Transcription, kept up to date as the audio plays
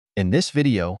In this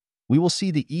video, we will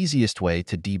see the easiest way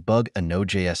to debug a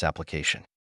Node.js application.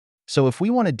 So if we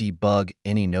want to debug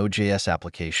any Node.js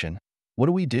application, what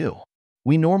do?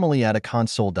 We normally add a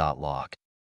console.log,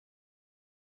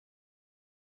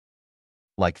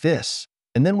 like this,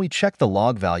 and then we check the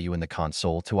log value in the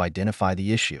console to identify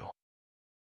the issue.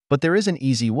 But there is an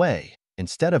easy way.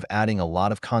 Instead of adding a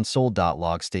lot of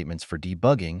console.log statements for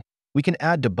debugging, we can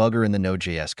add debugger in the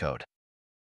Node.js code.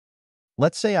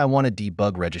 Let's say I want to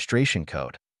debug registration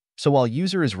code. So while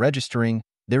user is registering,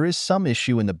 there is some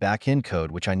issue in the backend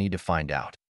code which I need to find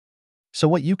out. So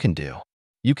what you can do,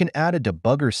 you can add a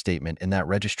debugger statement in that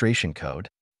registration code,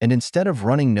 and instead of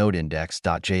running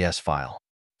nodeindex.js file.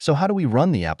 So how do we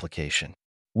run the application?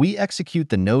 We execute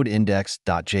the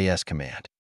nodeindex.js command.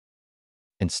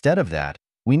 Instead of that,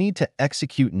 we need to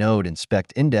execute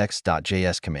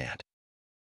nodeinspect.index.js command.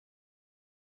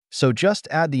 So just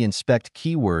add the inspect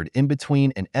keyword in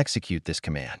between and execute this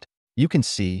command. You can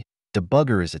see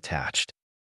debugger is attached.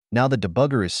 Now the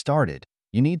debugger is started,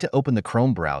 you need to open the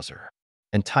Chrome browser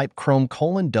and type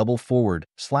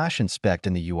chrome:/inspect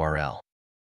in the URL.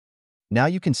 Now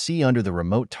you can see under the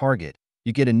remote target,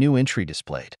 you get a new entry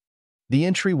displayed. The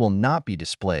entry will not be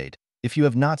displayed if you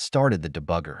have not started the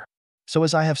debugger. So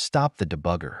as I have stopped the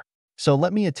debugger, so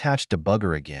let me attach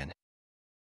debugger again.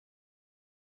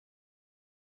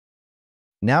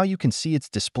 Now you can see it's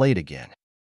displayed again.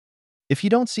 If you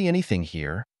don't see anything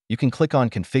here, you can click on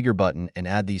Configure button and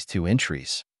add these two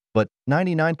entries, but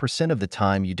 99% of the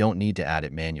time you don't need to add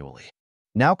it manually.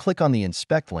 Now click on the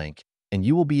Inspect link, and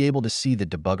you will be able to see the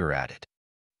debugger added.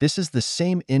 This is the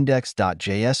same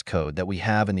index.js code that we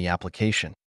have in the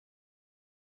application.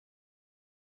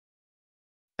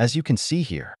 As you can see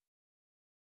here.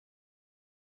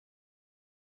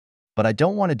 But I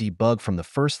don't want to debug from the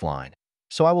first line,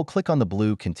 so I will click on the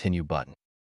blue Continue button.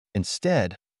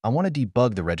 Instead, I want to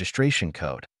debug the registration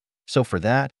code. So for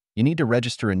that, you need to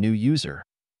register a new user,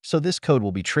 so this code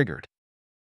will be triggered.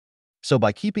 So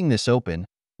by keeping this open,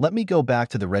 let me go back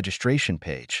to the registration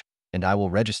page, and I will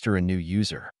register a new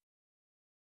user.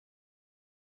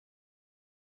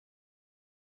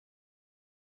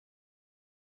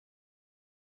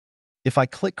 If I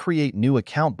click Create New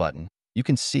Account button, you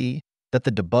can see that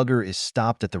the debugger is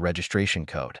stopped at the registration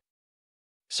code.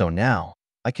 So now,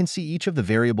 I can see each of the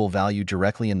variable value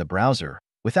directly in the browser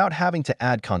without having to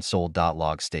add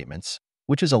console.log statements,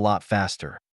 which is a lot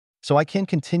faster. So I can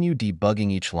continue debugging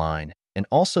each line and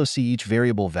also see each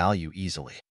variable value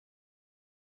easily.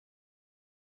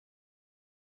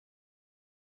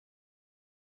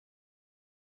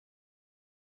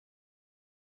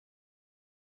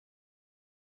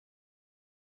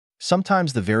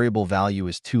 Sometimes the variable value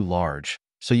is too large,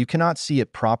 so you cannot see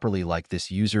it properly like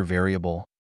this user variable.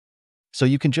 So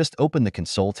you can just open the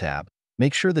console tab,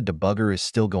 make sure the debugger is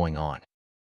still going on.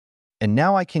 And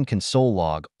now I can console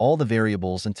log all the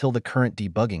variables until the current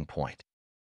debugging point.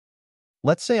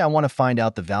 Let's say I want to find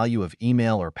out the value of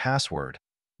email or password,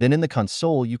 then in the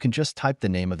console you can just type the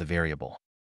name of the variable.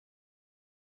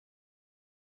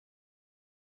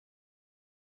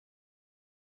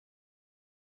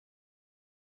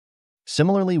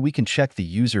 Similarly, we can check the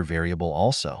user variable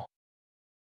also.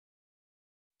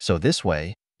 So this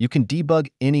way, you can debug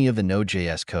any of the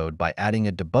Node.js code by adding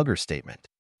a debugger statement.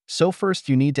 So first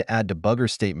you need to add debugger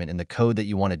statement in the code that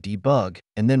you want to debug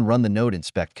and then run the node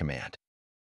inspect command.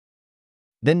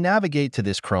 Then navigate to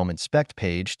this Chrome inspect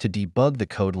page to debug the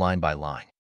code line by line.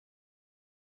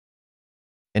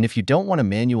 And if you don't want to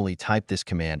manually type this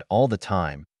command all the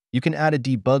time, you can add a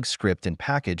debug script in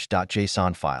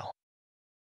package.json file.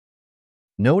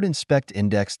 Node inspect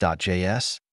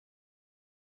index.js.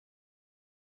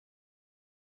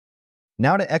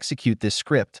 Now to execute this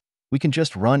script, we can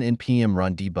just run npm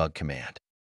run debug command.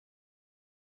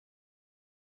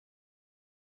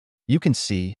 You can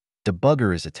see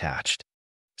debugger is attached.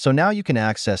 So now you can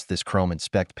access this Chrome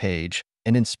inspect page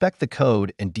and inspect the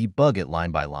code and debug it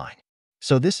line by line.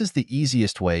 So this is the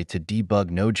easiest way to debug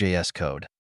Node.js code.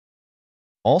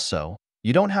 Also,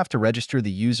 you don't have to register the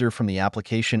user from the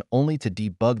application only to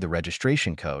debug the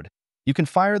registration code. You can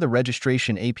fire the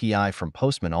registration API from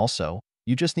Postman also.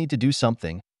 You just need to do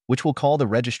something, which we'll call the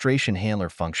registration handler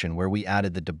function where we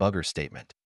added the debugger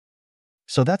statement.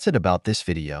 So that's it about this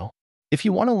video. If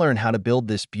you want to learn how to build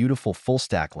this beautiful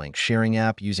full-stack link sharing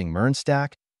app using MERN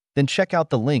Stack, then check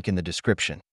out the link in the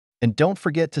description. And don't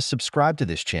forget to subscribe to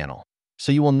this channel,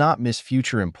 so you will not miss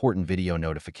future important video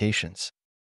notifications.